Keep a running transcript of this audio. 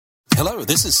Hello,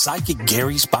 this is Psychic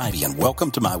Gary Spivey, and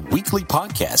welcome to my weekly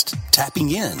podcast,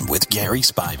 Tapping In with Gary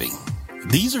Spivey.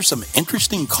 These are some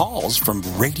interesting calls from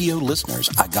radio listeners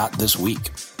I got this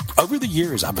week. Over the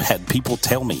years, I've had people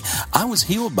tell me, I was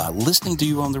healed by listening to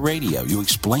you on the radio. You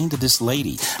explained to this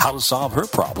lady how to solve her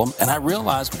problem, and I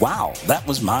realized, wow, that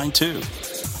was mine too.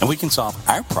 And we can solve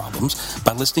our problems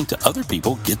by listening to other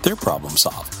people get their problem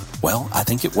solved. Well, I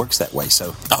think it works that way,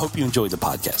 so I hope you enjoyed the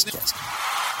podcast.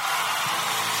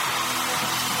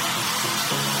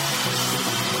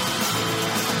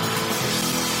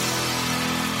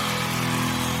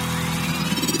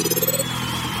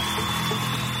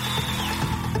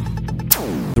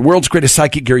 The world's greatest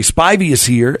psychic, Gary Spivey, is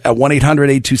here at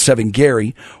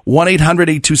 1-800-827-GARY,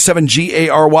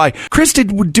 1-800-827-GARY. Chris,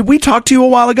 did we talk to you a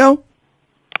while ago?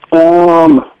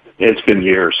 It's been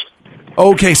years.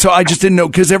 Okay, so I just didn't know,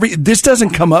 because this doesn't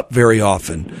come up very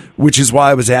often, which is why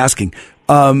I was asking.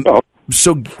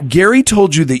 So Gary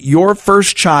told you that your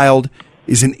first child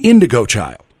is an indigo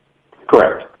child.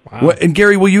 Correct. Wow. And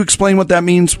Gary, will you explain what that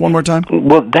means one more time?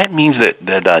 Well, that means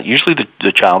that usually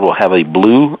the child will have a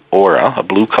blue aura, a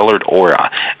blue-colored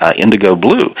aura, indigo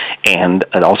blue, and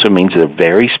it also means they're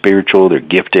very spiritual. They're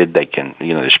gifted.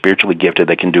 They're spiritually gifted.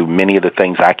 They can do many of the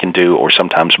things I can do, or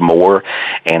sometimes more.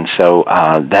 And so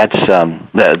that's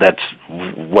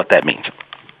what that means.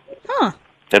 Huh.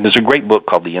 And there's a great book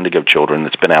called The Indigo Children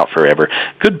that's been out forever.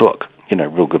 Good book.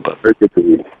 Real good book. Very good to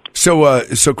read.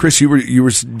 So Chris, you were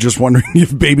just wondering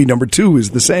if baby number 2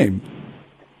 is the same.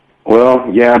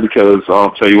 Well, yeah, because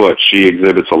I'll tell you what, she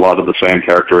exhibits a lot of the same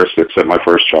characteristics that my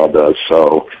first child does.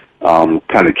 So I'm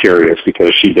kind of curious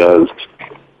because she does.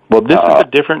 Well, this is a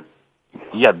different.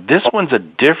 Yeah, this one's a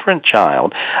different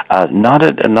child, not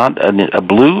a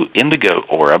blue indigo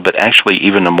aura, but actually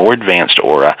even a more advanced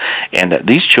aura. And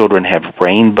these children have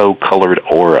rainbow-colored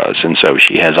auras, and so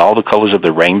she has all the colors of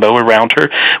the rainbow around her,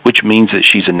 which means that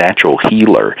she's a natural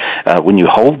healer. When you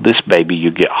hold this baby,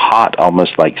 you get hot,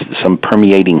 almost like some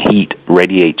permeating heat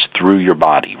radiates through your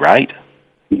body, right?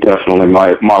 Definitely.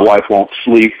 My wife won't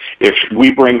sleep. If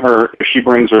she brings her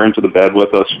into the bed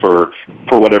with us for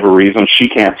whatever reason, she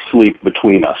can't sleep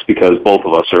between us because both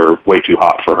of us are way too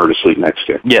hot for her to sleep next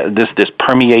to. Yeah, this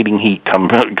permeating heat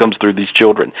comes through these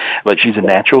children. But she's a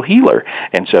natural healer,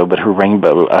 and so but her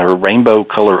rainbow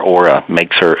color aura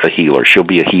makes her a healer. She'll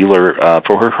be a healer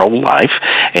for her whole life,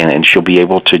 and she'll be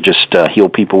able to just heal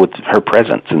people with her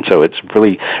presence. And so it's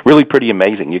really pretty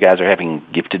amazing. You guys are having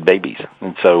gifted babies,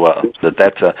 and so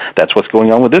that's what's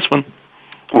going on with this one.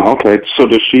 Oh, okay. So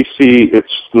does she see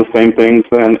it's the same things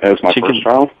then as my first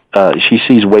child? She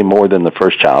sees way more than the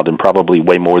first child and probably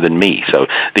way more than me. So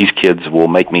these kids will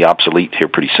make me obsolete here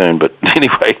pretty soon. But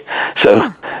anyway,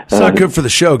 so it's not good for the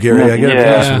show, Gary. I get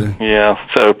it. Yeah.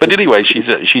 So, but anyway, she's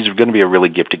going to be a really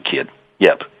gifted kid.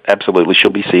 Yep, absolutely. She'll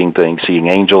be seeing things, seeing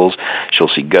angels. She'll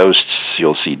see ghosts.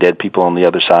 She'll see dead people on the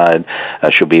other side.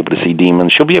 She'll be able to see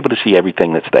demons. She'll be able to see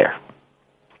everything that's there.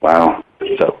 Wow.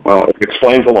 So, well, it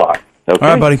explains a lot. Okay.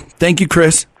 All right, buddy. Thank you,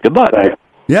 Chris. Good luck. Thanks.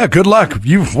 Yeah, good luck.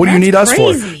 What do you need us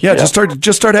for? Yeah,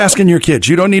 just start asking your kids.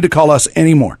 You don't need to call us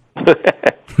anymore.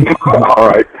 All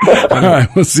right. All right,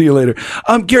 we'll see you later.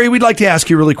 Gary, we'd like to ask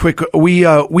you really quick.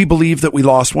 We believe that we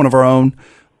lost one of our own.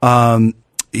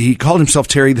 He called himself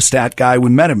Terry the Stat Guy. We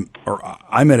met him, or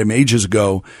I met him ages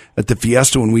ago at the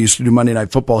Fiesta when we used to do Monday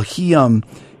Night Football.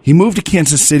 He moved to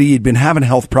Kansas City. He'd been having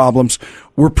health problems.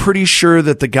 We're pretty sure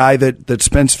that the guy that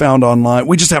Spence found online,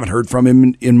 we just haven't heard from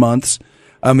him in months.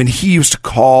 And he used to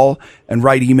call and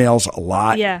write emails a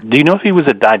lot. Yeah. Do you know if he was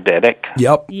a diabetic?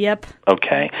 Yep.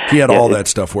 Okay. He had all that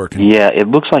stuff working. Yeah, it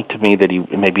looks like to me that he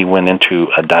maybe went into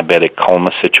a diabetic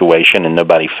coma situation and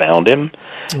nobody found him.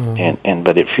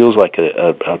 But it feels like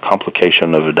a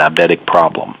complication of a diabetic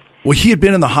problem. Well, he had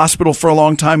been in the hospital for a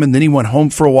long time, and then he went home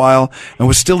for a while and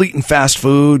was still eating fast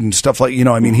food and stuff like,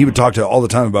 he would talk to all the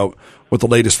time about what the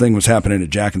latest thing was happening at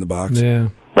Jack in the Box. Yeah.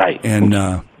 Right.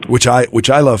 And which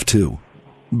I love too.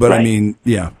 But right.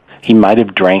 Yeah. He might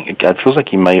have drank. It feels like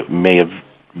he may have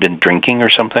been drinking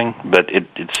or something, but it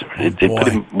put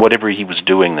him, whatever he was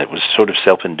doing that was sort of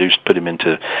self-induced, put him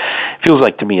into, feels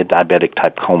like to me a diabetic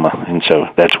type coma, and so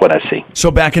that's what I see. So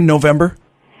back in November?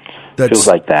 Feels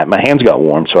like that. My hands got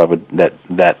warm, so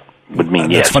that would mean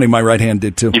yes. That's funny. My right hand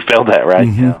did too. You felt that, right?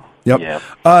 Mm-hmm. Yeah.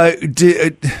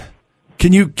 Yep.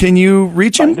 Can you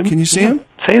reach him? Can you see him?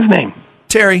 Say his name.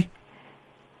 Terry.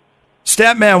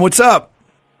 Statman, what's up?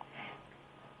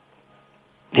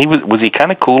 Was he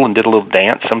kind of cool and did a little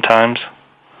dance sometimes?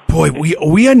 Boy,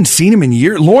 we hadn't seen him in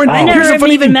years. Lauren, I never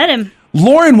even met him.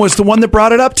 Lauren was the one that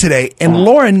brought it up today, and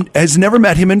Lauren has never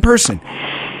met him in person.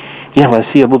 Yeah, well,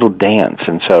 I see a little dance,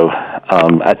 and so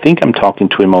I think I'm talking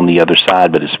to him on the other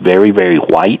side, but it's very, very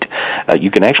white. You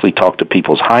can actually talk to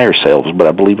people's higher selves, but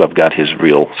I believe I've got his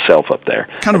real self up there.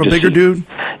 Kind of a bigger dude?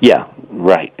 Yeah,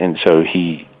 right. And so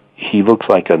he looks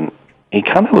like he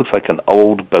kind of looks like an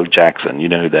old Bo Jackson. You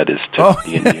know who that is?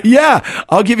 Yeah,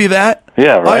 I'll give you that.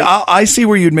 Yeah, right. I see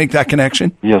where you'd make that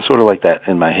connection. Yeah, sort of like that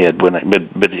in my head. But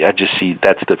I just see,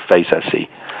 that's the face I see.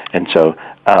 And so,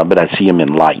 but I see him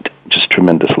in light, just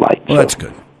tremendous light. Well, that's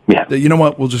good. Yeah. You know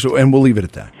what? We'll leave it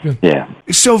at that. Yeah.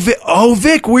 So,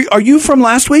 Vic, are you from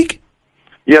last week?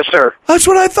 Yes, sir. That's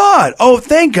what I thought. Oh,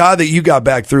 thank God that you got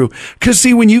back through. Because,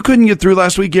 see, when you couldn't get through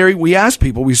last week, Gary, we asked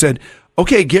people, we said,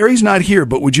 okay, Gary's not here,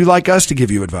 but would you like us to give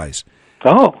you advice?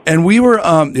 Oh. And we were,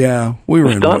 we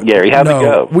were stumped, Gary. How'd it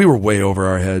go? We were way over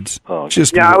our heads. Oh.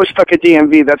 I was stuck at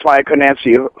DMV. That's why I couldn't answer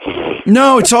you.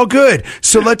 No, it's all good.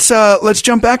 So let's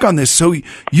jump back on this. So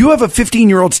you have a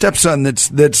 15-year-old stepson that's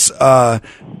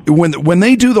when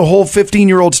they do the whole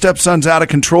 15-year-old stepson's out of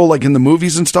control, like in the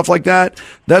movies and stuff like that.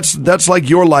 That's like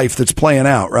your life that's playing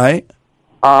out, right?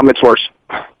 It's worse.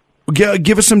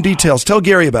 Give us some details. Tell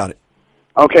Gary about it.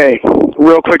 Okay,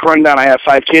 real quick rundown. I have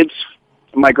 5 kids.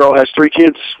 My girl has 3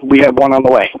 kids. We have 1 on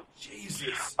the way.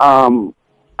 Jesus.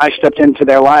 I stepped into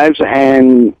their lives,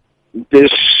 and this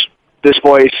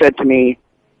boy said to me,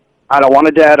 I don't want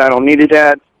a dad, I don't need a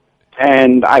dad,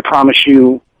 and I promise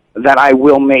you that I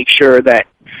will make sure that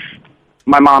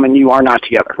my mom and you are not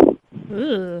together.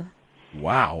 Ooh.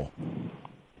 Wow.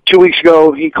 2 weeks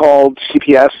ago, he called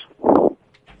CPS.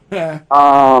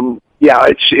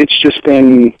 It's just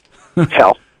been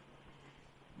hell.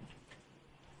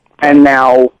 And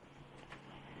now,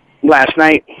 last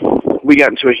night, we got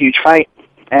into a huge fight,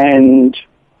 and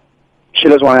she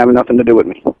doesn't want to have nothing to do with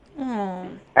me.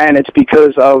 And it's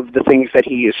because of the things that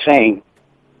he is saying.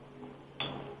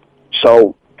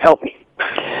 So, help me.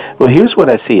 Well, here's what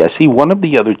I see. I see one of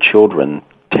the other children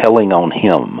telling on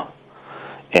him,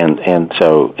 and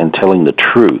telling the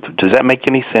truth. Does that make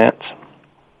any sense?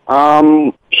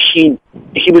 He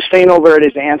was staying over at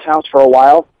his aunt's house for a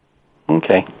while.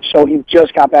 Okay. So he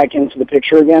just got back into the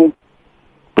picture again.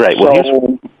 Right.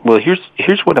 Well,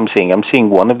 here's what I'm seeing. I'm seeing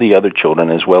one of the other children,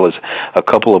 as well as a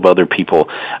couple of other people,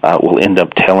 will end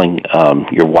up telling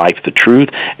your wife the truth,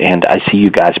 and I see you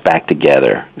guys back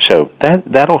together. So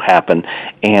that'll happen,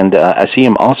 and I see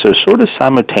him also sort of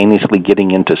simultaneously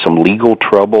getting into some legal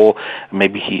trouble.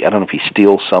 Maybe I don't know if he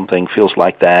steals something, feels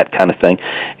like that kind of thing,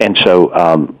 and so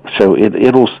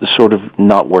it'll sort of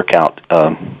not work out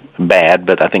bad,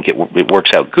 but I think it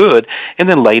works out good. And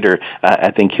then later,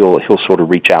 I think he'll sort of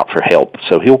reach out for help.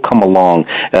 So he'll come along.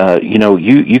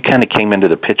 You kind of came into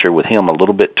the picture with him a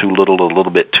little bit too little, a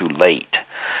little bit too late,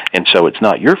 and so it's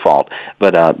not your fault.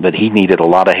 But he needed a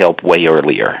lot of help way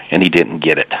earlier, and he didn't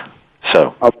get it.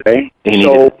 So okay, he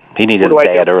needed a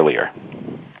dad earlier.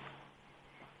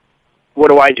 What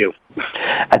do I do?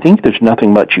 I think there's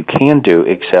nothing much you can do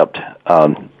except.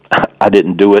 I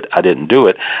didn't do it.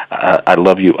 I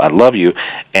love you,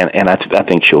 and I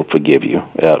think she'll forgive you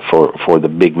for the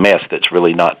big mess that's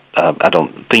really not. I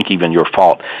don't think even your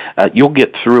fault. You'll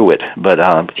get through it, but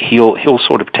he'll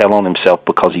sort of tell on himself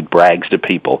because he brags to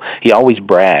people. He always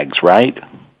brags, right?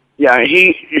 Yeah,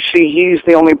 he's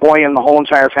the only boy in the whole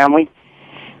entire family,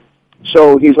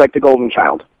 so he's like the golden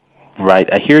child. Right,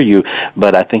 I hear you,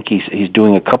 but I think he's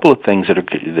doing a couple of things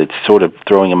that's sort of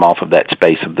throwing him off of that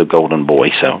space of the golden boy.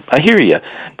 So I hear you,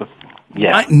 but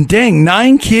yeah. Dang,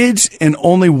 9 kids and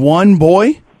only 1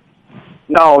 boy?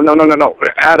 No.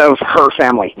 Out of her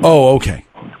family. Oh, okay.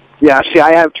 Yeah. See,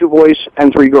 I have 2 boys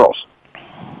and 3 girls.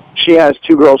 She has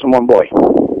 2 girls and 1 boy.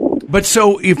 But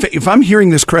so if I'm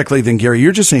hearing this correctly, then Gary,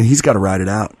 you're just saying he's got to ride it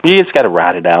out. He's got to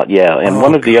ride it out, yeah. And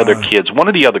one of the other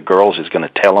girls is going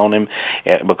to tell on him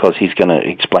because he's going to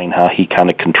explain how he kind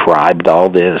of contrived all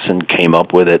this and came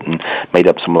up with it and made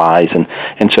up some lies. And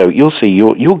so you'll see,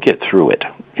 you'll get through it.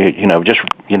 Just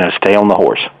stay on the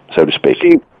horse, so to speak.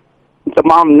 See, the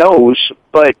mom knows,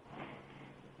 but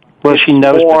well, she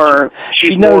knows.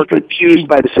 She's more confused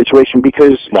by the situation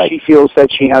because she feels that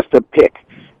she has to pick.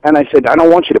 And I said, I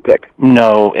don't want you to pick.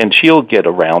 No, and she'll get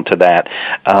around to that.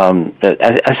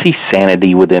 I see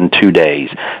sanity within 2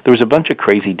 days. There was a bunch of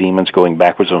crazy demons going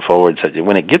backwards and forwards.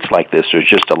 When it gets like this, there's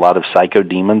just a lot of psycho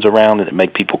demons around that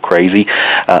make people crazy.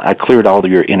 I cleared all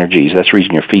of your energies. That's the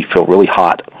reason your feet feel really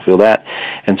hot. Feel that?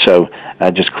 And so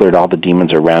I just cleared all the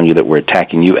demons around you that were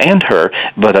attacking you and her.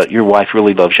 But your wife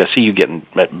really loves you. I see you getting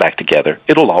back together.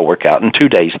 It'll all work out. In 2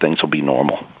 days, things will be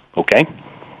normal. Okay?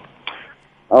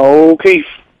 Okay.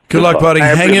 Good luck, buddy.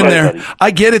 Hang in there. Buddy.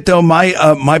 I get it, though.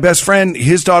 My best friend,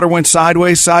 his daughter went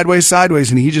sideways,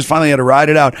 and he just finally had to ride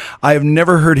it out. I have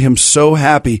never heard him so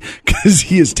happy because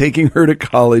he is taking her to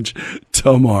college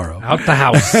tomorrow. Out the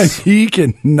house. And he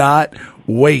cannot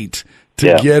wait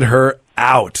to get her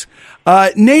out.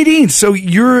 Nadine, so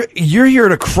you're here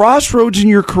at a crossroads in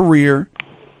your career.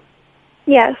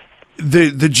 Yes.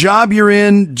 The job you're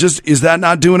in, is that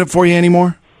not doing it for you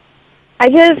anymore? I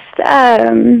just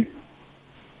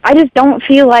don't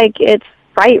feel like it's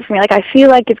right for me. Like, I feel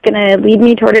like it's going to lead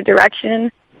me toward a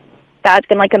direction that's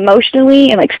going to, like,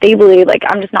 emotionally and, like, stably, like,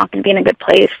 I'm just not going to be in a good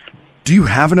place. Do you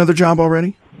have another job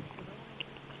already?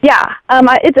 Yeah.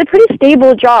 It's a pretty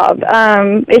stable job.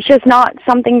 It's just not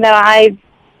something that I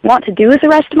want to do with the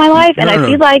rest of my life, and I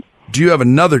feel like... Do you have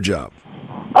another job?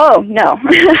 Oh, no.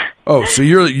 Oh, so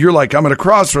you're like, I'm at a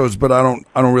crossroads, but I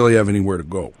don't really have anywhere to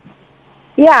go.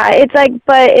 Yeah, it's like,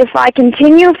 but if I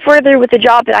continue further with the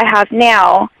job that I have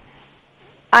now,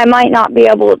 I might not be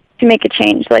able to make a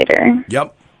change later.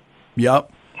 Yep.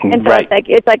 And so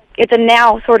it's a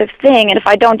now sort of thing, and if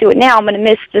I don't do it now, I'm going to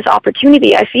miss this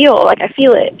opportunity. I feel it,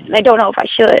 and I don't know if I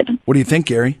should. What do you think,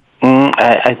 Gary?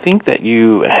 I think that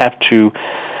you have to,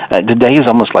 today is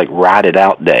almost like ride it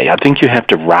out day. I think you have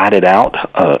to ride it out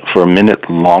for a minute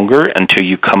longer until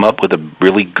you come up with a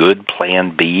really good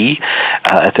plan B.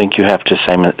 I think you have to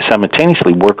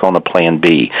simultaneously work on a plan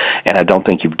B, and I don't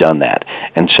think you've done that.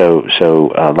 And so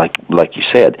like you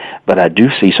said, but I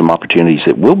do see some opportunities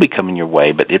that will be coming your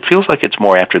way, but it feels like it's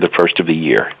more after the first of the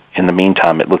year. In the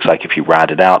meantime, it looks like if you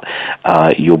ride it out,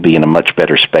 you'll be in a much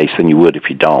better space than you would if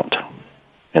you don't.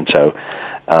 And so,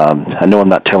 I know I'm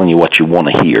not telling you what you want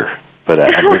to hear, but I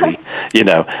really,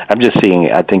 I'm just seeing,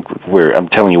 I'm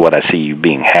telling you what I see you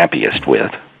being happiest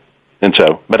with. And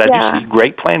so, but I do see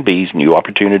great plan Bs, new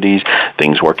opportunities,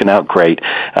 things working out great,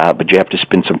 but you have to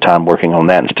spend some time working on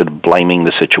that instead of blaming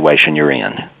the situation you're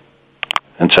in.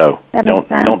 And so,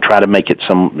 don't try to make it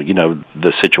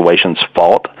the situation's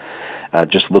fault.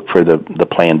 Just look for the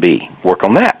plan B. Work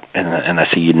on that, and I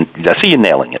see you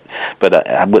nailing it. But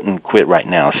I wouldn't quit right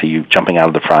now. I see you jumping out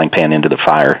of the frying pan into the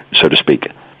fire, so to speak.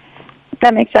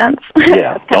 That makes sense.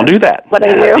 Yeah, don't do that. What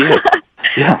I do. Idea.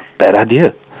 Yeah, bad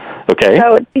idea. Okay.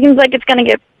 So it seems like it's going to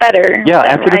get better. Yeah,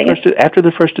 after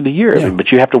the first of the year,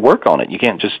 but you have to work on it. You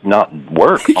can't just not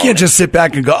work. You can't just sit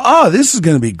back and go, "Oh, this is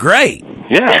going to be great."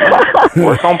 Yeah,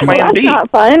 work on plan B. That's not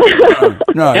fun.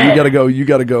 No, you got to go. You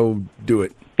got to go do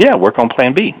it. Yeah, work on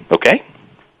plan B, okay?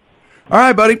 All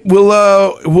right, buddy.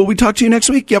 Will we talk to you next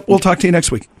week? Yep, we'll talk to you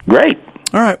next week. Great.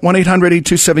 All right,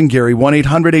 1-800-827-GARY,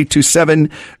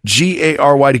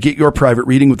 1-800-827-GARY to get your private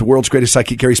reading with the world's greatest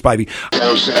psychic, Gary Spivey.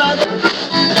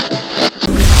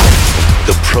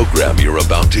 The program you're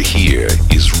about to hear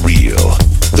is real.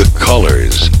 The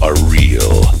callers are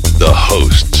real. The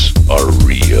hosts are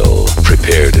real.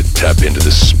 Prepare to tap into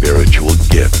the spiritual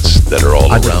gifts that are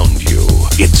all around you.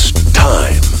 It's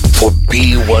time for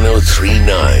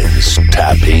B1039's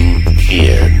Tapping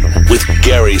In with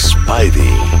Gary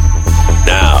Spivey.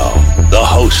 Now, the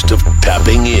host of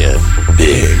Tapping In,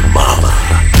 Big Mama.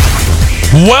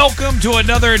 Welcome to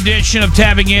another edition of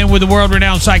Tapping In with the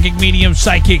world-renowned psychic medium,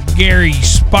 Psychic Gary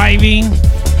Spivey.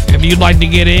 If you'd like to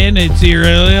get in, it's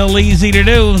real easy to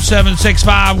do.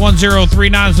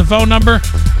 765-1039 is the phone number.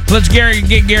 Let's get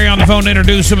Gary on the phone to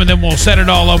introduce him, and then we'll set it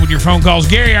all up with your phone calls.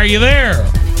 Gary, are you there?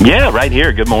 Yeah, right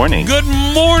here. Good morning. Good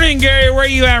morning, Gary. Where are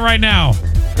you at right now?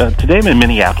 Today I'm in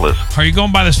Minneapolis. Are you going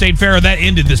by the State Fair? That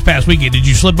ended this past weekend. Did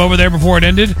you slip over there before it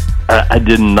ended? I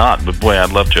did not, but boy,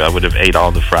 I'd love to. I would have ate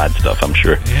all the fried stuff, I'm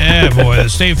sure. Yeah, boy, the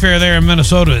State Fair there in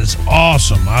Minnesota is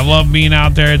awesome. I love being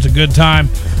out there. It's a good time.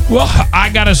 Well,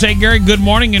 I got to say, Gary, good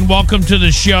morning and welcome to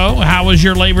the show. How was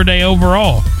your Labor Day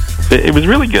overall? It was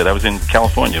really good. I was in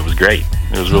California. It was great.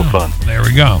 It was real fun. There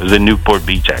we go. It was in Newport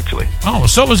Beach, actually. Oh,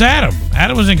 so was Adam.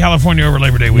 Adam was in California over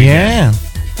Labor Day weekend. Yeah.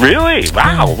 Really?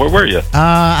 Wow. Where were you?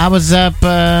 I was up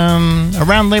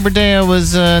around Labor Day. I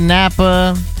was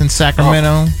Napa, then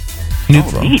Sacramento,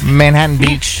 Manhattan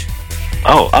Beach.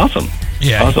 Oh, awesome.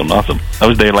 Yeah. Awesome. I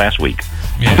was there last week.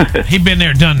 Yeah. He'd been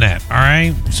there, done that. All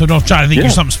right? So don't try to think you're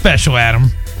something special,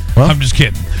 Adam. Well, I'm just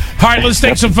kidding. All right, let's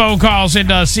take some phone calls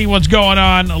and see what's going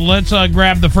on. Let's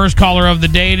grab the first caller of the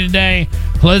day today.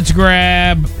 Let's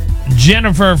grab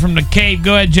Jennifer from the Cape.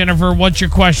 Go ahead, Jennifer. What's your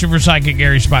question for Psychic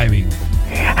Gary Spivey?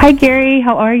 Hi, Gary.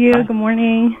 How are you? Good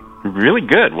morning. Really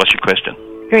good. What's your question?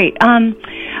 Great.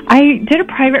 I did a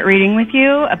private reading with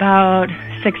you about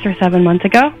 6 or 7 months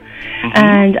ago,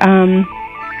 and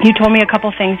you told me a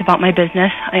couple things about my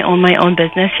business. I own my own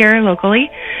business here locally,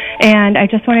 and I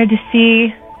just wanted to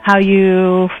see how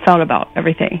you felt about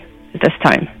everything at this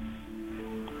time.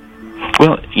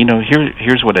 Well,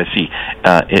 here's what I see.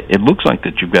 It looks like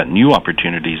that you've got new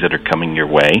opportunities that are coming your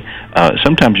way.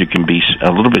 Sometimes you can be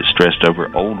a little bit stressed over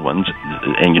old ones,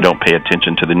 and you don't pay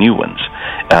attention to the new ones.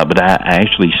 But I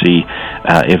actually see,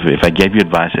 if I gave you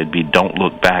advice, it'd be don't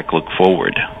look back, look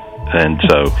forward. And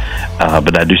so,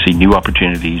 but I do see new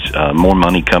opportunities, more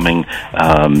money coming.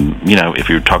 If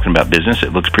you're talking about business,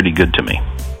 it looks pretty good to me.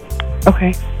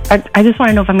 Okay. I just want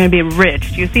to know if I'm going to be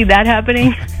rich. Do you see that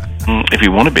happening? If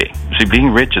you want to be. See,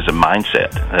 being rich is a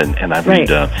mindset. And I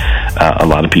read a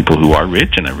lot of people who are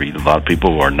rich, and I read a lot of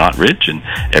people who are not rich, and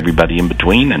everybody in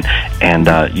between. And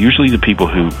usually the people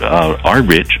who are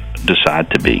rich decide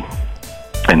to be.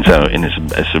 And so,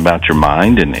 it's about your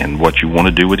mind and what you want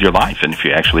to do with your life. And if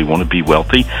you actually want to be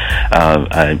wealthy,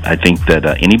 I think that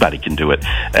anybody can do it.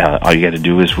 All you got to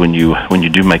do is when you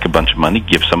do make a bunch of money,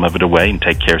 give some of it away and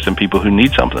take care of some people who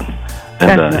need something.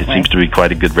 And it seems to be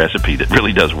quite a good recipe that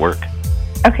really does work.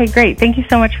 Okay, great. Thank you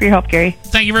so much for your help, Gary.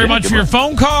 Thank you very much for your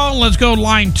phone call. Let's go to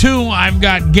line 2. I've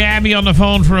got Gabby on the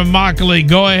phone from Immokalee.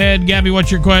 Go ahead, Gabby.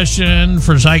 What's your question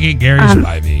for Psychic Gary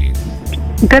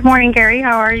Spivey? Good morning, Gary.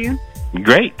 How are you?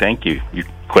 Great, thank you. Your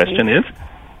question is?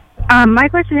 My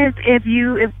question is if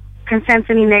you can sense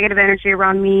any negative energy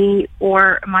around me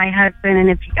or my husband, and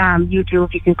if you do,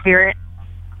 if you can clear it.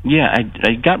 Yeah,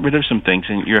 I got rid of some things,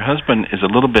 and your husband is a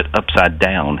little bit upside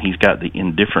down. He's got the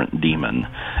indifferent demon,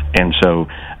 and so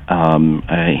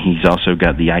he's also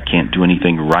got the I can't do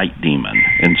anything right demon.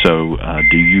 And so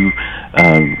do you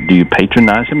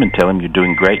patronize him and tell him you're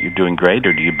doing great,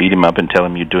 or do you beat him up and tell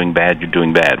him you're doing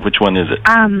bad? Which one is it?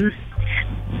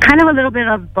 Kind of a little bit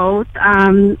of both.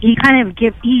 He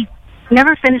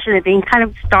never finishes anything. He kind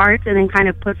of starts and then kind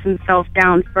of puts himself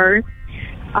down first.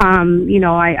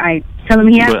 I tell him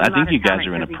he has. Well, I think you guys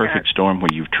are in a perfect storm where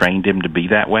you've trained him to be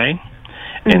that way,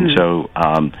 and so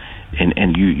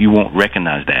and you won't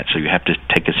recognize that, so you have to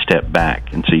take a step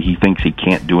back and see. He thinks he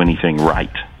can't do anything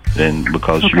right, and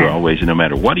because you're always, no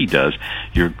matter what he does,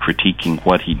 you're critiquing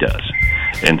what he does.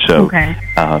 And so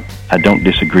I don't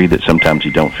disagree that sometimes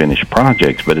you don't finish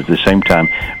projects, but at the same time,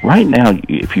 right now,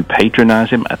 if you patronize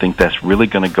him, I think that's really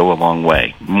going to go a long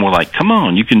way. More like, come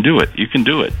on, you can do it, can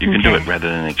do it, rather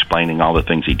than explaining all the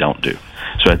things he don't do.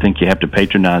 So I think you have to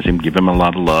patronize him, give him a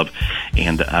lot of love,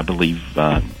 and I believe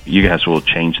you guys will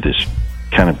change this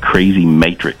kind of crazy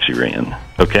matrix you're in.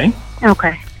 Okay?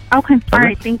 Okay. All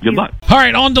right, thank you. Good luck. All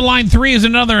right, on to line 3 is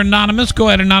another Anonymous. Go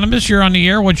ahead, Anonymous. You're on the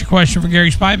air. What's your question for Gary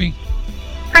Spivey?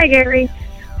 Hi, Gary.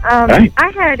 Hi.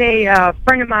 I had a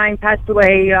friend of mine passed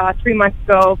away 3 months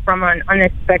ago from an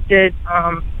unexpected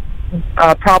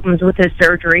problems with his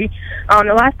surgery.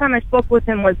 The last time I spoke with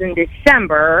him was in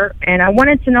December, and I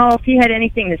wanted to know if he had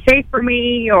anything to say for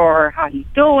me or how he's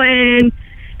doing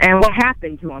and what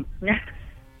happened to him.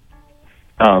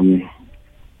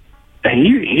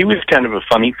 He was kind of a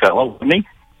funny fellow, wasn't he?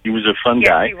 He was a fun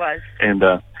guy. He was. And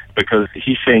because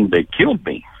he's saying they killed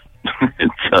me.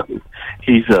 And so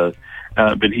he's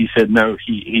but he said no,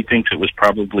 he thinks it was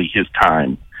probably his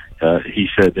time. He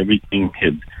said everything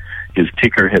his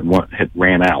ticker had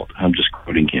ran out. I'm just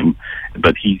quoting him,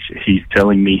 but he's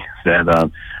telling me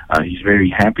that he's very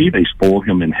happy. They spoil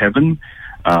him in heaven.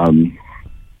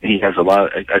 He has a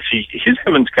lot. I see his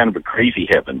heaven's kind of a crazy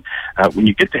heaven. When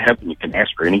you get to heaven, you can ask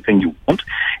for anything you want.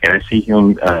 And I see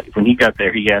him when he got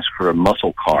there, he asked for a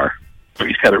muscle car. So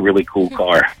he's got a really cool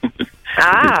car.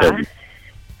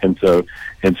 And so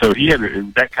he had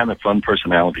that kind of fun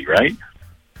personality, right?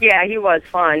 Yeah, he was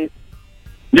fun.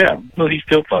 Yeah, well, he's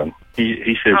still fun.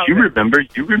 He says, you remember.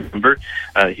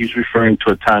 He's referring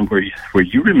to a time where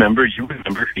you remember.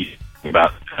 He's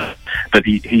about, but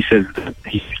he says that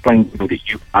he explained that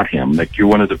you got him, that you're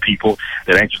one of the people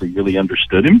that actually really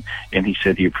understood him, and he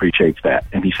said he appreciates that.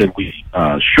 And he said we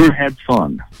sure had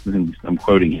fun. And I'm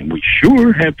quoting him. We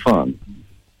sure had fun.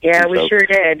 Yeah, we sure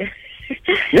did.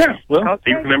 Yeah, well,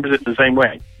 he remembers it the same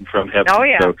way from heaven. Oh,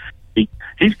 yeah. So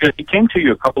he's good. He came to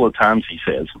you a couple of times, he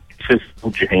says. He says,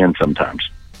 hold your hand sometimes.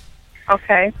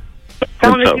 Okay.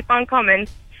 Tell him to keep on coming.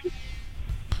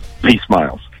 He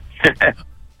smiles.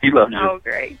 He loves you. Oh,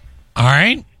 great. All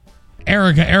right.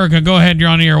 Erica, go ahead. You're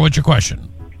on the air. What's your question?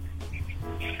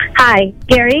 Hi,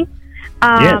 Gary.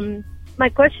 Yes. My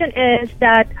question is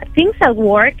that things at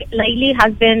work lately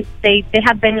they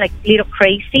have been like a little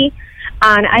crazy,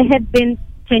 and I have been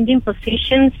changing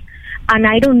positions, and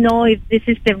I don't know if this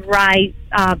is the right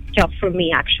job for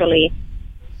me, actually.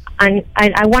 And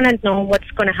I want to know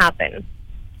what's going to happen.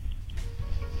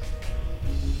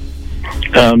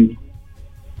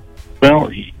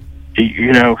 Well,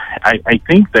 I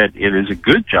think that it is a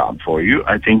good job for you.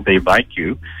 I think they like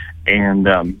you, and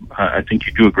I think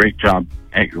you do a great job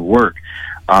at your work.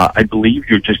 I believe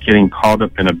you're just getting caught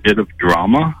up in a bit of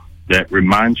drama that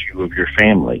reminds you of your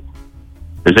family.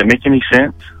 Does that make any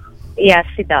sense? Yes,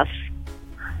 it does.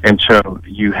 And so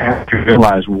you have to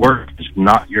realize work is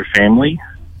not your family,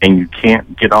 and you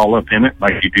can't get all up in it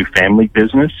like you do family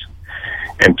business.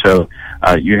 And so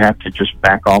you have to just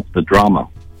back off the drama,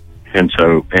 and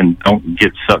don't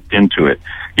get sucked into it.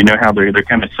 You know how they're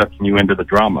kind of sucking you into the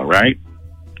drama, right?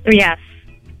 Yes.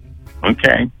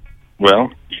 Okay.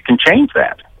 Well, you can change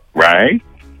that, right?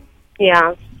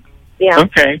 Yeah. Yeah.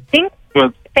 Okay.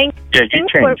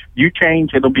 You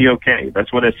change, it'll be okay.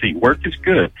 That's what I see. Work is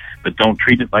good, but don't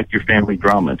treat it like your family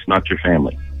drama. It's not your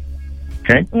family.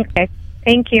 Okay? Okay.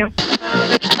 Thank you.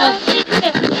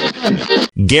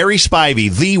 Gary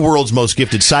Spivey, the world's most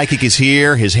gifted psychic, is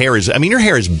here. His hair is, your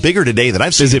hair is bigger today than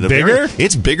I've seen. Is it bigger?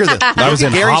 It's bigger than I was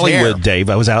in Gary's Hollywood, hair.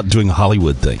 Dave. I was out doing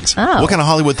Hollywood things. Oh. What kind of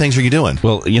Hollywood things are you doing?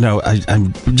 Well,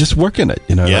 I'm just working it,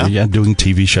 Yeah? doing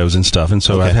TV shows and stuff, and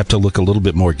so I have to look a little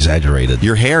bit more exaggerated.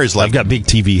 Your hair is like... I've got big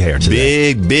TV hair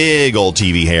today. Big old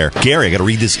TV hair. Gary, I got to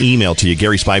read this email to you.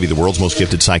 Gary Spivey, the world's most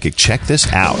gifted psychic. Check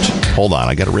this out. Hold on,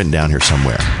 I got it written down here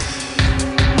somewhere.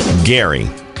 Gary,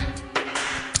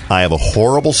 I have a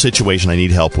horrible situation I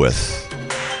need help with.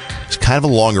 It's kind of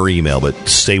a longer email, but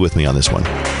stay with me on this one.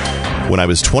 When I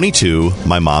was 22,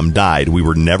 my mom died. We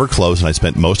were never close, and I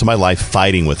spent most of my life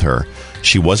fighting with her.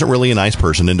 She wasn't really a nice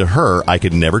person, and to her, I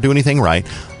could never do anything right.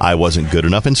 I wasn't good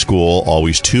enough in school,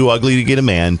 always too ugly to get a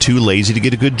man, too lazy to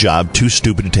get a good job, too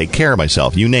stupid to take care of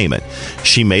myself, you name it.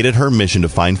 She made it her mission to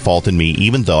find fault in me,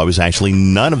 even though I was actually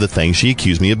none of the things she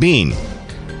accused me of being.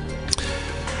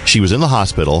 She was in the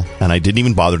hospital, and I didn't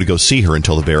even bother to go see her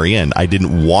until the very end. I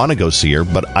didn't want to go see her,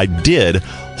 but I did,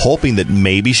 hoping that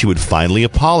maybe she would finally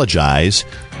apologize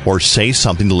or say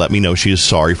something to let me know she is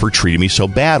sorry for treating me so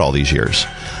bad all these years.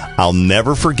 I'll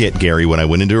never forget, Gary, when I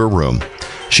went into her room.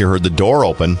 She heard the door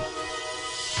open,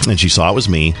 and she saw it was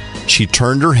me. She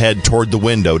turned her head toward the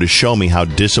window to show me how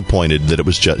disappointed that it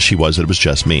was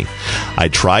just me. I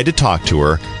tried to talk to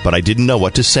her, but I didn't know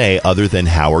what to say other than,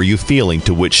 "How are you feeling?"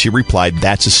 To which she replied,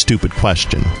 "That's a stupid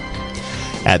question."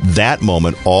 At that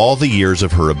moment, all the years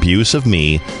of her abuse of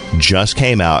me just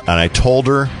came out, and I told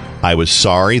her I was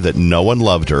sorry that no one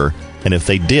loved her, and if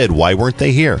they did, why weren't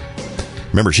they here?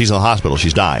 Remember, she's in the hospital.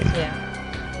 She's dying.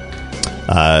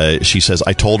 Yeah. She says,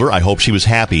 I told her I hope she was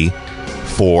happy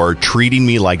for treating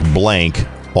me like blank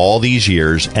all these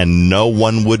years, and no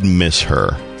one would miss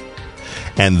her.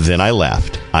 And then I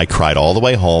left. I cried all the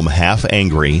way home, half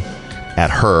angry at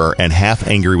her and half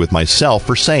angry with myself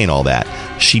for saying all that.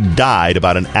 She died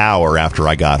about an hour after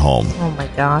I got home. Oh, my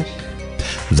gosh.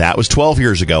 That was 12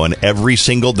 years ago, and every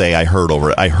single day I heard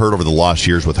over it. I heard over the lost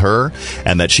years with her,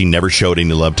 and that she never showed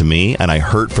any love to me, and I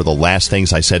hurt for the last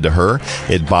things I said to her.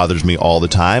 It bothers me all the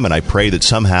time, and I pray that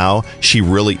somehow she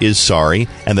really is sorry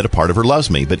and that a part of her loves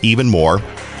me. But even more,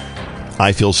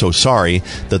 I feel so sorry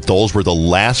that those were the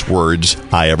last words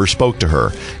I ever spoke to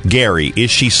her. Gary,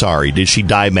 is she sorry? Did she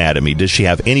die mad at me? Does she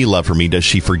have any love for me? Does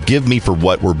she forgive me for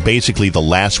what were basically the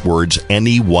last words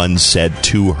anyone said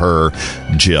to her?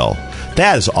 Jill.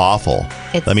 That is awful.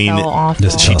 It's so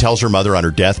awful. She tells her mother on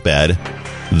her deathbed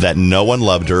that no one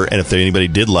loved her, and if anybody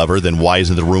did love her, then why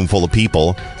isn't the room full of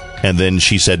people? And then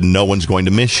she said, no one's going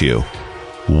to miss you.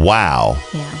 Wow.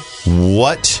 Yeah.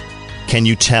 What can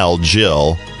you tell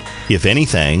Jill, if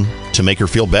anything, to make her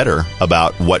feel better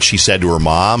about what she said to her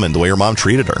mom and the way her mom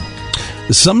treated her?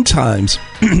 Sometimes,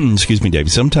 excuse me,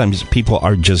 Dave, sometimes people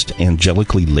are just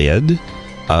angelically led,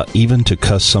 even to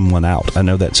cuss someone out. I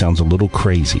know that sounds a little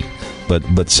crazy,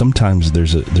 but sometimes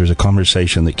there's a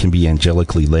conversation that can be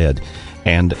angelically led.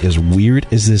 And as weird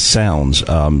as this sounds,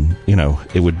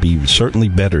 it would be certainly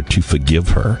better to forgive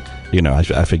her.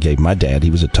 I forgave my dad.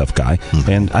 He was a tough guy,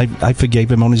 and I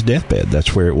forgave him on his deathbed.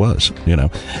 That's where it was,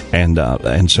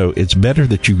 and so it's better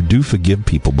that you do forgive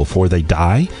people before they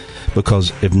die,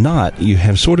 because if not, you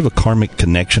have sort of a karmic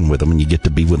connection with them, and you get to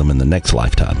be with them in the next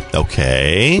lifetime.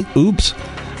 Okay. Oops.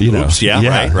 Oops.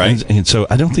 Yeah. Right. And so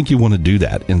I don't think you want to do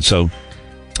that. And so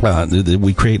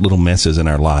we create little messes in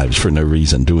our lives for no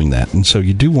reason doing that. And so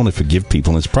you do want to forgive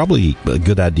people. And it's probably a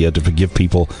good idea to forgive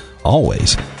people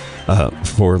always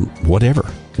for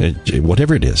whatever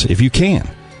it is, if you can.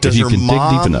 Did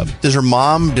her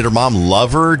mom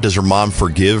love her? Does her mom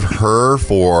forgive her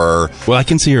for... Well, I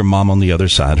can see her mom on the other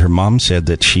side. Her mom said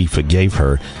that she forgave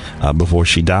her before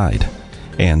she died.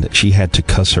 And she had to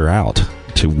cuss her out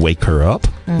to wake her up.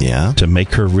 Yeah. To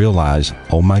make her realize,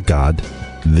 oh my God,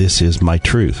 this is my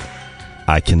truth.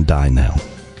 I can die now.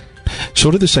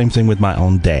 Sort of the same thing with my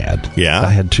own dad. Yeah. I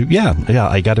had to,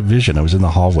 I got a vision. I was in the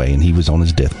hallway and he was on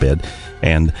his deathbed,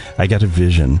 and I got a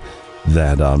vision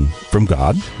that from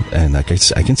God, and I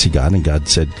can see God, and God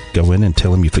said, go in and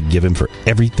tell him you forgive him for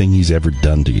everything he's ever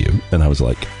done to you. And I was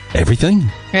like, everything?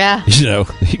 Yeah. You know,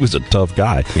 he was a tough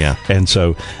guy. Yeah. And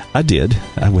so I did.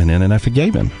 I went in and I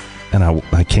forgave him. And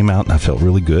I came out and I felt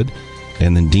really good.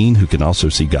 And then Dean, who can also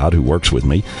see God, who works with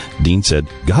me, Dean said,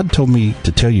 God told me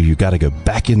to tell you got to go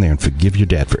back in there and forgive your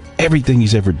dad for everything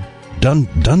he's ever done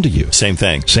to you. Same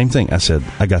thing. I said,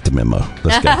 I got the memo.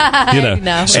 Let's go. You know.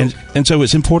 No. And so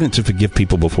it's important to forgive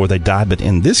people before they die. But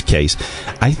in this case,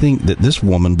 I think that this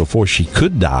woman, before she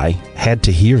could die, had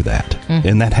to hear that. Mm-hmm.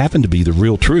 And that happened to be the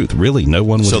real truth. Really, no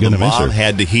one was going to miss her. So the mom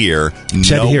had to hear,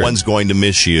 no one's going to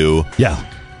miss you. Yeah.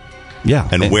 Yeah.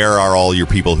 And where are all your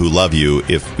people who love you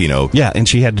if, you know... Yeah, and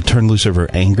she had to turn loose of her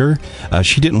anger.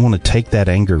 She didn't want to take that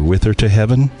anger with her to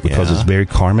heaven because it's very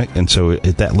karmic. And so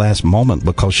at that last moment,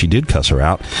 because she did cuss her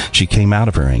out, she came out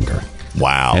of her anger.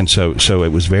 Wow. And so it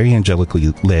was very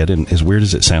angelically led, and as weird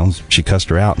as it sounds, she cussed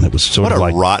her out, and it was sort of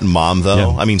like... What a rotten mom,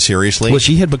 though. Yeah. I mean, seriously? Well,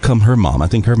 she had become her mom. I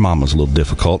think her mom was a little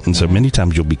difficult, and so many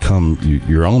times you'll become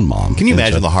your own mom. Can you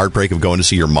imagine the heartbreak of going to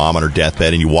see your mom on her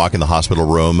deathbed, and you walk in the hospital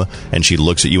room, and she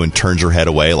looks at you and turns her head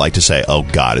away like to say, oh,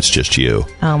 God, it's just you.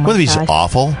 Oh, my Wouldn't it be gosh.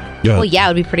 awful? Yeah. Well, yeah,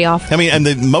 it would be pretty awful. I mean,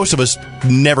 and most of us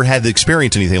never had to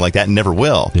experience anything like that and never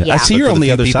will. Yeah. I see her on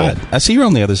the other side. I see her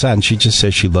on the other side, and she just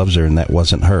says she loves her, and that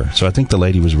wasn't her. So I think the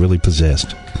lady was really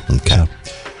possessed. Okay. So.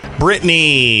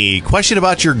 Brittany, question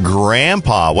about your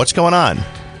grandpa. What's going on?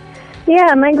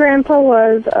 Yeah, my grandpa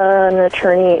was an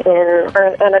attorney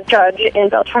and a judge in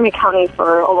Beltrami County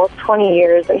for almost 20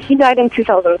 years, and he died in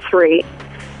 2003.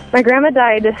 My grandma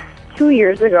died 2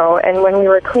 years ago, and when we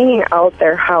were cleaning out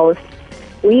their house,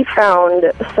 we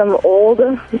found some old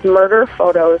murder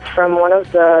photos from one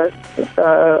of the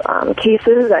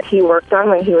cases that he worked on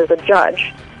when he was a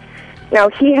judge. Now,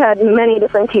 he had many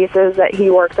different cases that he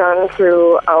worked on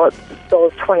throughout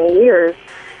those 20 years.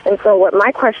 And so what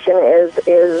my question is,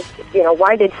 you know,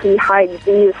 why did he hide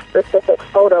these specific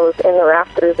photos in the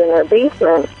rafters in their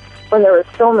basement when there were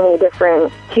so many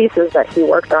different cases that he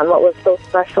worked on? What was so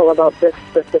special about this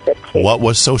specific case? What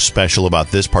was so special about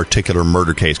this particular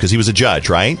murder case? Because he was a judge,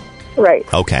 right? Right.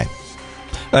 Okay.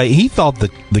 He thought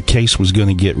that the case was going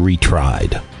to get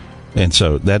retried. And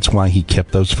so that's why he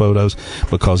kept those photos,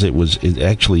 because it was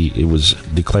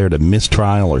declared a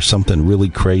mistrial or something really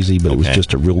crazy, but it was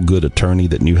just a real good attorney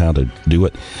that knew how to do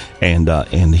it.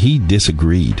 And he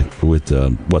disagreed with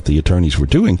what the attorneys were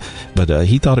doing, but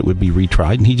he thought it would be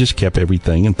retried, and he just kept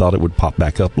everything and thought it would pop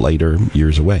back up later,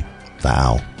 years away.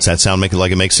 Wow. Does that sound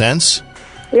like it makes sense?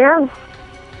 Yeah.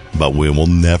 But we will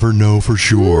never know for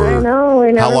sure. I know.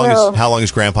 We never know. How long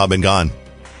has Grandpa been gone?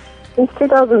 Since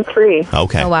 2003.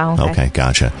 Okay. Oh, wow. Okay,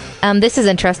 gotcha. This is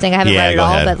interesting. I haven't read it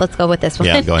all, but let's go with this one.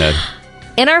 Yeah, go ahead.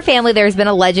 In our family, there's been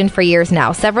a legend for years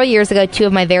now. Several years ago, two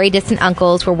of my very distant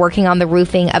uncles were working on the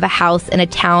roofing of a house in a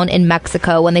town in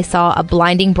Mexico when they saw a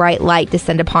blinding bright light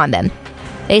descend upon them.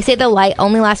 They say the light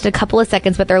only lasted a couple of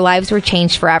seconds, but their lives were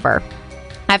changed forever.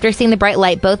 After seeing the bright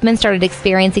light, both men started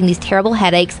experiencing these terrible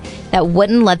headaches that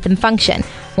wouldn't let them function.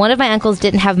 One of my uncles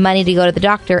didn't have money to go to the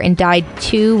doctor and died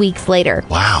 2 weeks later.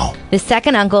 Wow. The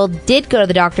second uncle did go to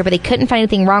the doctor, but they couldn't find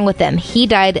anything wrong with him. He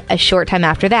died a short time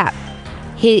after that.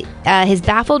 His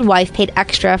baffled wife paid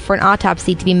extra for an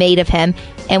autopsy to be made of him,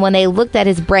 and when they looked at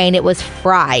his brain, it was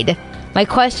fried. My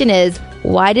question is,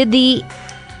 why did the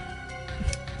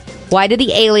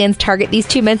aliens target these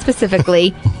two men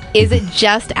specifically? Is it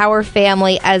just our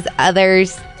family as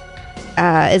others?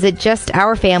 Is it just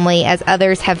our family as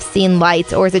others have seen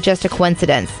lights, or is it just a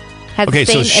coincidence? Has the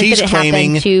same incident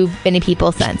happened to many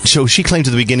people since? So she claimed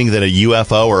at the beginning that a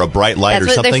UFO or a bright light That's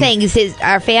or something. That's what they're saying.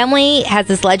 Our family has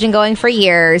this legend going for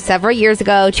years. Several years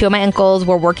ago, two of my uncles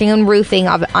were working on roofing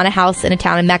on a house in a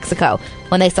town in Mexico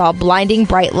when they saw a blinding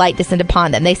bright light descend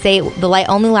upon them. They say the light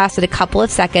only lasted a couple of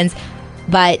seconds,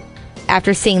 but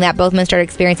after seeing that, both men started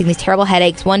experiencing these terrible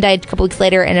headaches. One died a couple weeks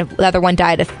later, and the other one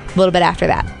died a little bit after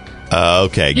that.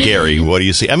 Okay, Gary, what do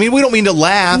you see? I mean, we don't mean to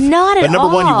laugh. Not at all. But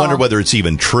number one, you wonder whether it's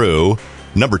even true.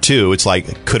 Number two, it's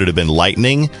like, could it have been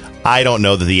lightning? I don't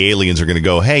know that the aliens are going to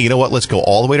go, hey, you know what? Let's go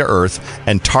all the way to Earth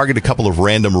and target a couple of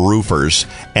random roofers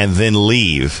and then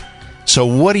leave. So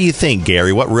what do you think,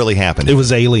 Gary? What really happened? It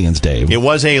was aliens, Dave. It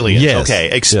was aliens. Yes.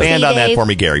 Okay, expand on that for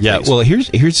me, Gary, please. Yeah, well,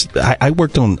 here's I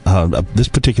worked on this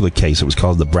particular case. It was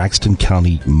called the Braxton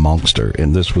County Monster,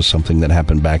 and this was something that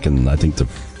happened back in, I think, the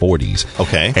 40s.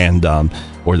 Okay. And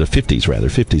or the 50s, rather,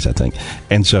 50s, I think.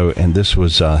 And this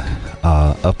was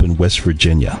up in West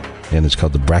Virginia, and it's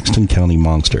called the Braxton County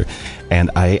Monster. And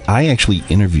I actually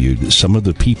interviewed some of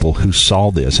the people who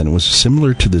saw this, and it was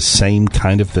similar to the same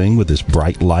kind of thing with this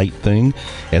bright light thing.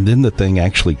 And then the thing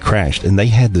actually crashed, and they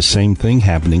had the same thing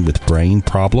happening with brain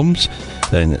problems,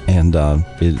 and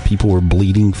people were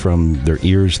bleeding from their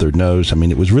ears, their nose. I mean,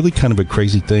 it was really kind of a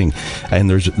crazy thing. And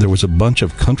there was a bunch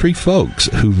of country folks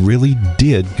who really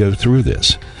did go through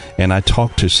this. And I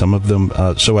talked to some of them,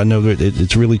 so I know that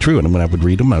it's really true. And when I would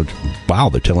read them, wow,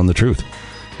 they're telling the truth.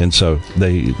 And so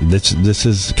this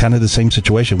is kind of the same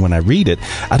situation. When I read it,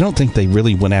 I don't think they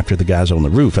really went after the guys on the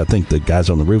roof. I think the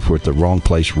guys on the roof were at the wrong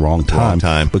place, wrong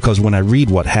time. Because when I read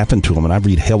what happened to them, and I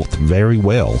read health very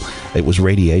well, it was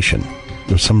radiation.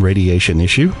 There was some radiation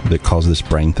issue that caused this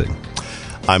brain thing.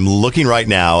 I'm looking right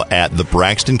now at the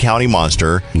Braxton County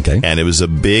Monster, and it was a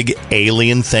big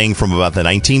alien thing from about the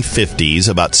 1950s,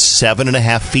 about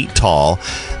 7.5 feet tall.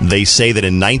 They say that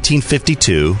in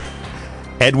 1952...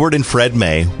 Edward and Fred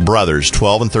May, brothers,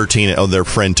 12 and 13, their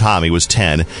friend Tommy was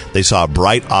 10, they saw a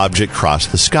bright object cross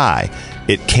the sky.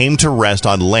 It came to rest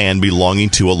on land belonging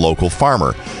to a local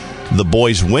farmer. The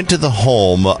boys went to the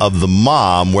home of the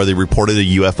mom where they reported a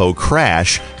UFO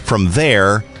crash. From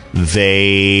there,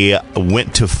 they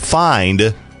went to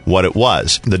find what it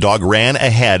was. The dog ran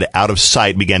ahead out of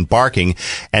sight, began barking,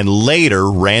 and later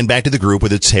ran back to the group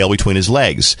with its tail between his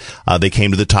legs. They came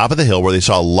to the top of the hill where they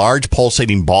saw a large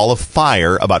pulsating ball of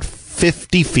fire about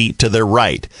 50 feet to their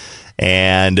right.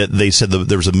 And they said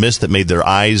there was a mist that made their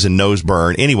eyes and nose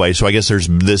burn. Anyway, so I guess there's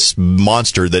this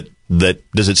monster that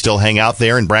does it still hang out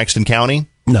there in Braxton County?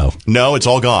 No, it's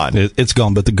all gone. It's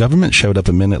gone, but the government showed up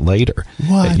a minute later.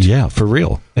 What? Yeah, for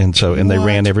real. And so, they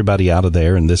ran everybody out of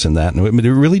there and this and that. And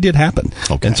it really did happen.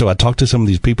 Okay. And so I talked to some of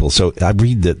these people. So I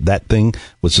read that thing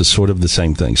was just sort of the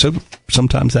same thing. So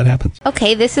sometimes that happens.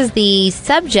 Okay, this is the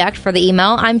subject for the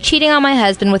email. I'm cheating on my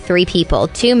husband with 3 people,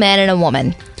 2 men and a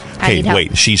woman. Okay,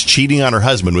 wait. She's cheating on her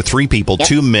husband with 3 people,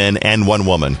 2 men and 1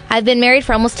 woman. I've been married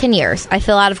for almost 10 years. I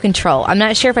feel out of control. I'm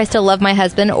not sure if I still love my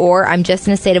husband or I'm just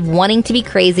in a state of wanting to be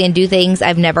crazy and do things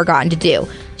I've never gotten to do.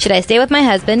 Should I stay with my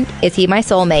husband? Is he my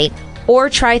soulmate? Or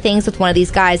try things with one of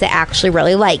these guys I actually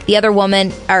really like? The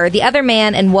other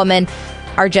man and woman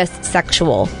are just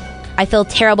sexual. I feel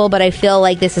terrible, but I feel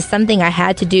like this is something I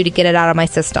had to do to get it out of my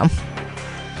system.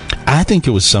 I think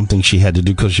it was something she had to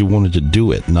do because she wanted to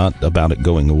do it, not about it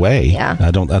going away. Yeah.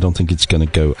 I don't think it's going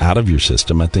to go out of your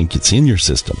system. I think it's in your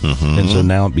system. Mm-hmm. And so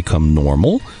now it become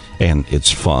normal and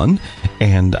it's fun.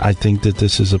 And I think that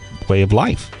this is a way of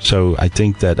life. So I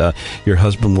think that your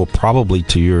husband will probably,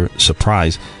 to your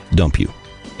surprise, dump you.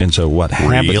 And so what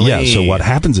happens? Really? Yeah. So what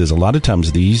happens is a lot of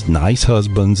times these nice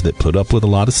husbands that put up with a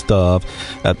lot of stuff,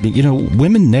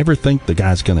 women never think the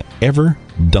guy's going to ever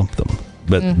dump them.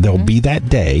 But there'll be that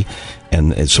day,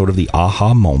 and it's sort of the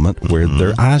aha moment where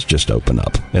their eyes just open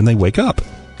up, and they wake up,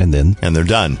 and they're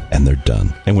done. And they're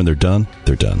done. And when they're done,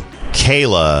 they're done.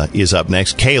 Kayla is up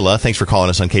next. Kayla, thanks for calling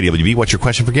us on KWB. What's your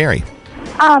question for Gary?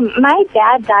 My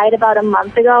dad died about a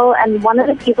month ago, and one of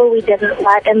the people we didn't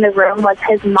let in the room was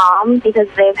his mom because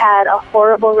they've had a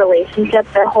horrible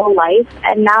relationship their whole life,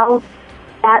 and now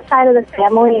that side of the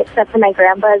family, except for my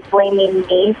grandpa, is blaming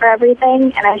me for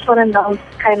everything, and I just want to know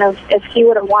kind of if he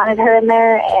would have wanted her in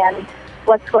there and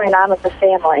what's going on with the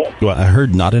family. Well, I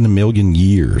heard not in a million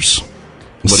years.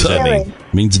 What does that mean?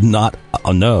 Means not,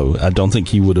 no, I don't think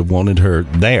he would have wanted her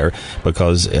there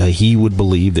because he would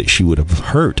believe that she would have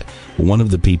hurt one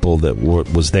of the people that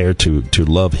was there to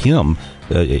love him.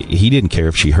 He didn't care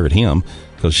if she hurt him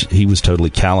because he was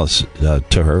totally callous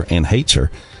to her and hates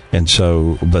her. And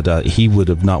so, but he would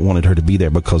have not wanted her to be there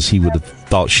because he would have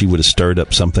thought she would have stirred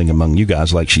up something among you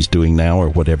guys like she's doing now or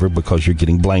whatever because you're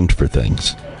getting blamed for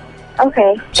things.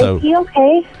 Okay. So, is he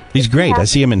okay? He's great. I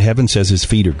see him in heaven, says his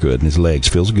feet are good and his legs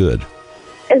feels good.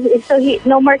 So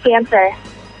no more cancer?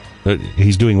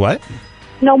 He's doing what?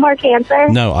 No more cancer?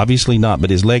 No, obviously not, but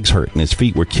his legs hurt and his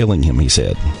feet were killing him, he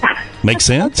said. Make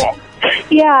sense? Okay.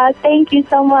 Yeah, thank you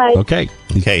so much. Okay.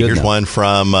 Here's one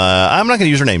from, I'm not going to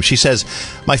use her name. She says,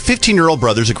 my 15-year-old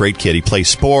brother's a great kid. He plays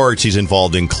sports. He's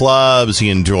involved in clubs. He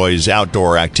enjoys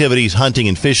outdoor activities, hunting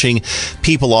and fishing.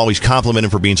 People always compliment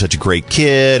him for being such a great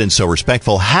kid and so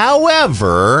respectful.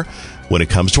 However, when it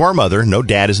comes to our mother, no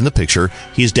dad is in the picture.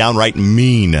 He's downright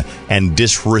mean and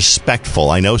disrespectful.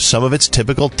 I know some of it's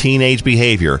typical teenage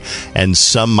behavior, and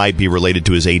some might be related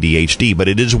to his ADHD, but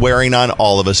it is wearing on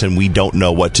all of us, and we don't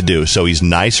know what to do. So he's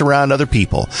nice around other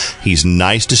people. He's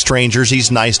nice to strangers. He's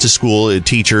nice to school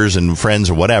teachers and friends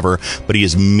or whatever, but he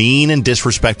is mean and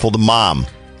disrespectful to mom.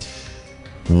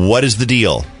 What is the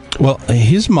deal? Well,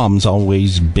 his mom's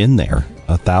always been there.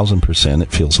 1,000%, it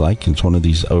feels like. It's one of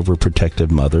these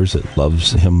overprotective mothers that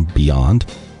loves him beyond.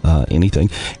 anything.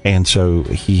 And so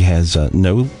he has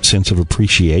no sense of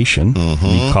appreciation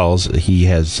because he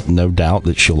has no doubt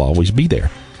that she'll always be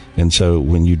there. And so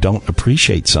when you don't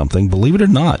appreciate something, believe it or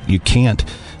not, you can't,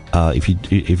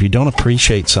 if you don't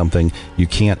appreciate something, you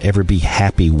can't ever be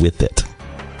happy with it.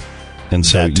 And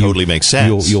so that totally makes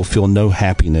sense. You'll feel no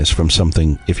happiness from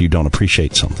something if you don't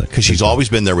appreciate something. Because she's always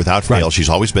been there without fail. Right. She's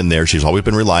always been there. She's always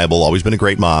been reliable, always been a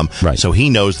great mom. Right. So he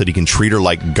knows that he can treat her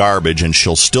like garbage, and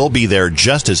she'll still be there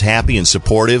just as happy and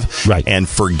supportive and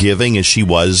forgiving as she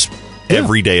was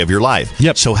every day of your life.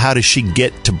 Yep. So how does she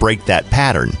get to break that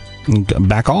pattern?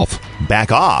 Back off.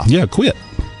 Back off? Yeah, quit.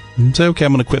 Say, okay,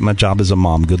 I'm going to quit my job as a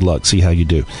mom. Good luck. See how you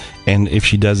do. And if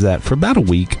she does that for about a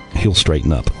week, he'll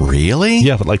straighten up. Really?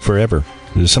 Yeah, but like forever.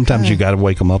 Sometimes you got to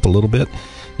wake them up a little bit.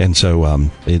 And so, and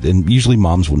usually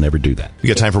moms will never do that. We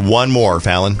got time for one more,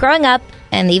 Fallon. Growing up,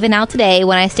 and even now today,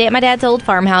 when I stay at my dad's old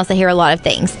farmhouse, I hear a lot of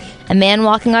things. A man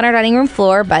walking on our dining room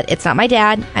floor, but it's not my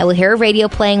dad. I will hear a radio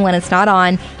playing when it's not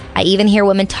on. I even hear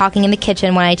women talking in the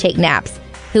kitchen when I take naps.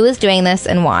 Who is doing this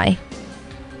and why?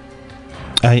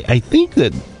 I think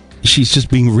that she's just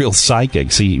being real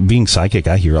psychic. See, being psychic,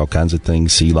 I hear all kinds of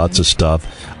things, see lots of stuff,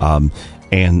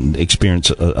 and experience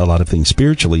a lot of things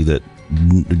spiritually that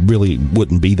really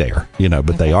wouldn't be there,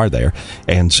 but they are there.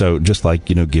 And so just like,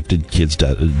 gifted kids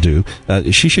do,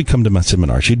 she should come to my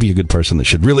seminar. She'd be a good person that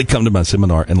should really come to my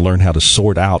seminar and learn how to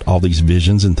sort out all these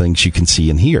visions and things she can see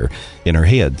and hear in her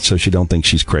head, so she don't think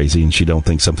she's crazy and she don't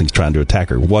think something's trying to attack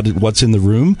her. What's in the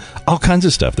room? All kinds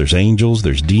of stuff. There's angels,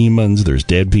 there's demons, there's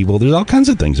dead people, there's all kinds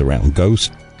of things around,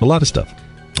 ghosts, a lot of stuff.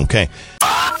 Okay.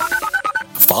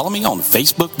 Follow me on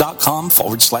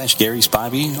Facebook.com/Gary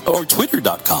Spivey or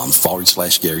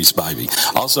Twitter.com/Gary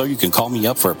Spivey. Also, you can call me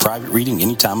up for a private reading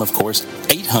anytime, of course,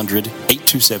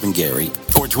 800-827-GARY.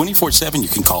 Or 24/7, you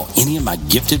can call any of my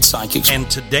gifted psychics. And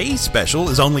today's special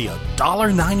is only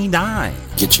 $1.99.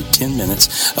 Get you 10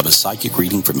 minutes of a psychic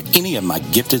reading from any of my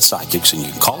gifted psychics, and you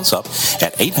can call us up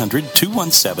at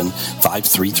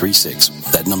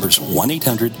 800-217-5336. That number's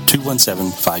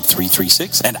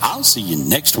 1-800-217-5336. And I'll see you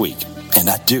next week. And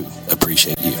I do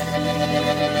appreciate you.